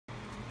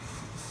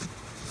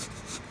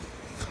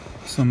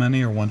So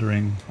many are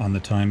wondering on the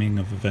timing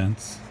of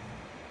events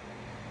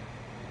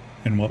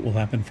and what will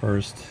happen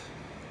first,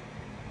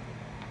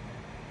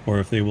 or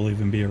if they will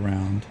even be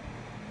around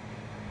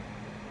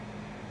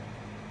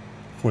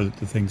for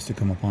the things to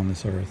come upon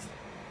this earth.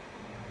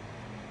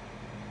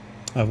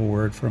 I have a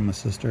word from my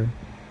sister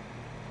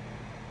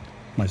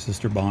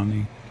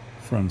Bonnie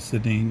from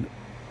Sydney,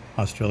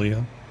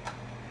 Australia.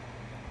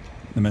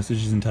 The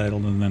message is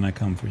entitled, "And Then I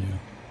Come for You."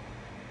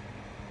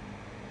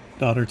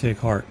 Daughter, take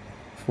heart,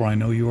 for I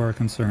know you are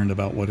concerned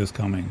about what is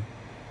coming.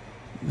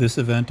 This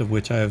event of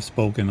which I have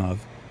spoken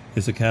of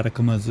is a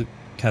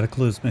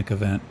cataclysmic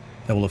event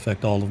that will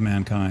affect all of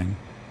mankind.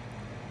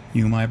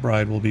 You, my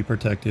bride, will be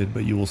protected,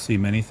 but you will see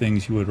many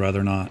things you would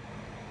rather not.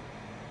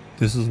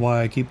 This is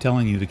why I keep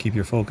telling you to keep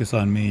your focus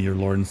on me, your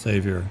Lord and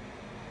Saviour.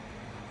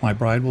 My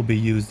bride will be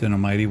used in a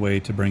mighty way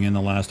to bring in the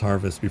last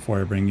harvest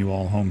before I bring you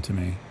all home to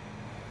me.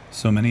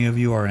 So many of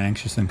you are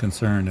anxious and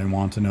concerned and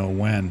want to know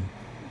when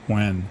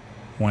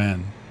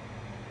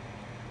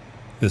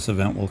this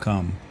event will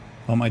come.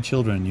 Oh, my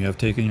children, you have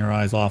taken your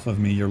eyes off of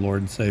me, your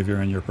Lord and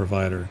Saviour and your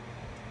provider.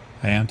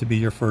 I am to be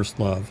your first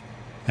love,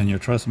 and your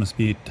trust must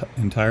be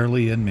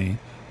entirely in me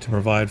to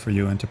provide for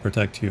you and to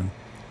protect you,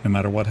 no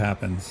matter what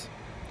happens.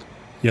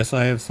 Yes,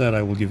 I have said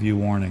I will give you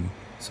warning,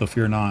 so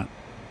fear not.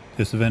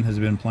 This event has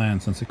been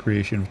planned since the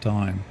creation of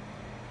time.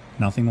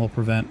 Nothing will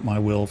prevent my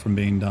will from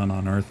being done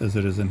on earth as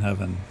it is in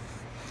heaven.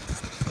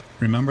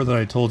 Remember that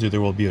I told you there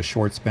will be a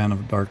short span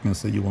of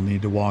darkness that you will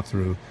need to walk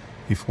through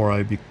before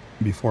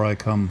I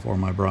come for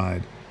my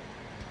bride.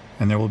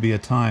 And there will be a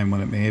time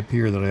when it may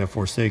appear that I have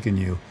forsaken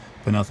you,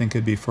 but nothing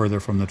could be further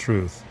from the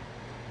truth.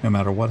 No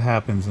matter what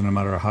happens and no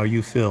matter how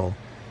you feel,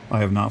 I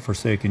have not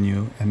forsaken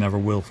you and never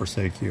will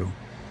forsake you.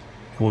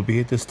 It will be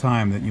at this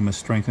time that you must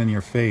strengthen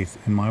your faith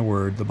in my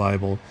word, the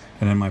Bible,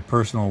 and in my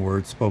personal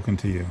words spoken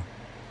to you.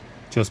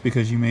 Just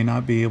because you may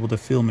not be able to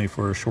feel me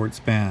for a short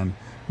span,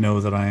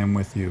 know that I am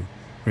with you,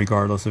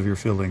 regardless of your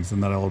feelings,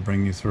 and that I will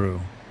bring you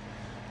through.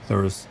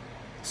 There is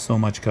so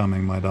much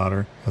coming, my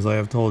daughter, as I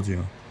have told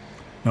you.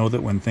 Know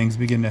that when things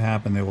begin to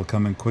happen, they will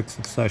come in quick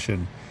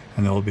succession,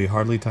 and there will be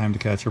hardly time to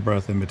catch your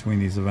breath in between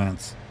these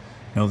events.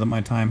 Know that my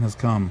time has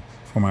come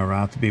for my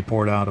wrath to be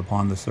poured out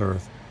upon this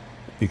earth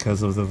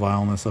because of the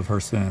vileness of her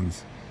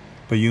sins.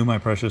 But you, my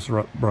precious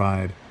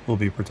bride, will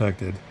be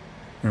protected.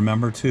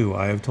 Remember, too,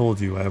 I have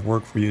told you I have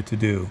work for you to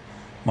do.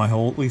 My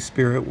Holy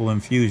Spirit will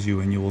infuse you,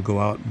 and you will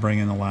go out and bring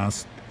in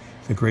the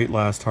great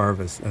last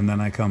harvest, and then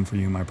I come for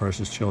you, my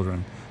precious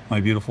children, my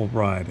beautiful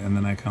bride, and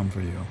then I come for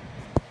you.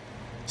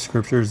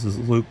 Scriptures is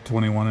Luke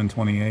 21 and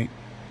 28.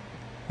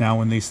 Now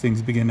when these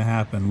things begin to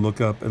happen, look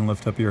up and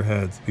lift up your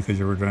heads, because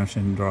your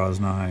redemption draws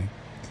nigh.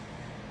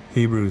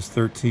 Hebrews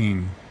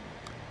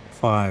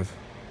 13:5.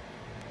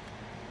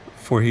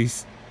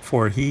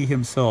 For he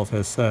himself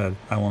has said,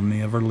 I will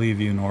never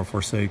leave you nor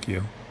forsake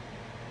you.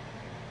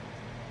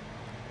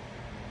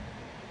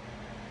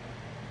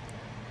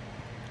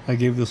 I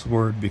gave this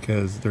word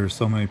because there's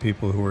so many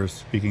people who are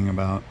speaking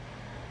about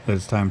that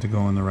it's time to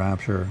go in the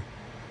rapture,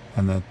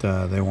 and that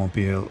they won't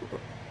be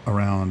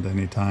around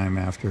any time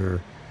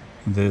after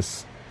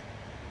this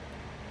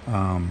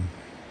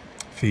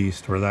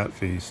feast or that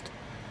feast.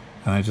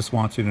 And I just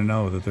want you to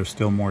know that there's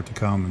still more to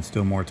come and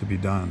still more to be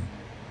done.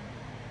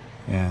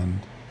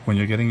 And when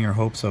you're getting your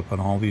hopes up on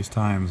all these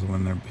times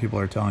when people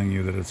are telling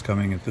you that it's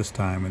coming at this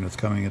time and it's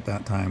coming at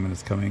that time and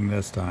it's coming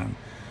this time,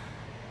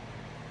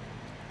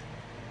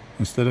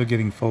 instead of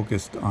getting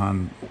focused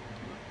on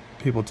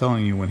people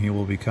telling you when he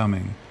will be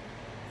coming,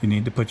 you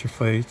need to put your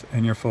faith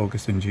and your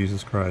focus in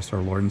Jesus Christ,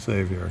 our Lord and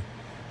Savior.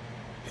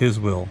 His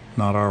will,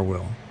 not our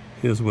will.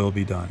 His will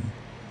be done,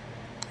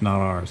 not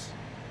ours.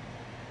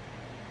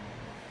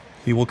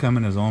 He will come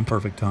in his own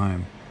perfect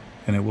time,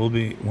 and it will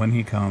be, when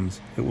he comes,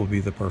 it will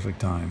be the perfect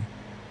time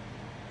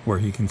where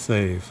he can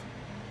save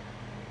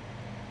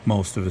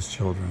most of his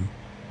children.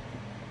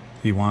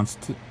 He wants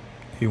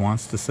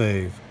to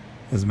save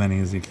as many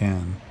as he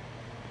can.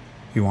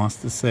 He wants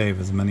to save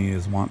as many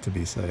as want to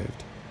be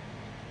saved.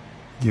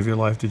 Give your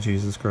life to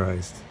Jesus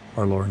Christ,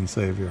 our Lord and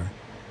Savior,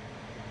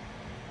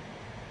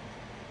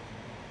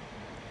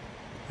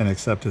 and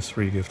accept his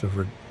free gift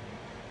of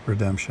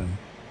redemption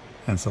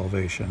and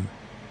salvation.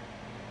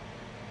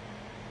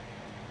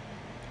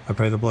 I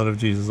pray the blood of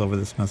Jesus over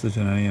this message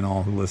and any and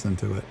all who listen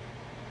to it.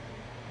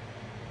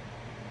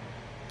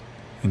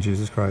 In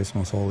Jesus Christ's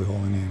most holy,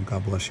 holy name,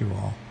 God bless you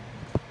all.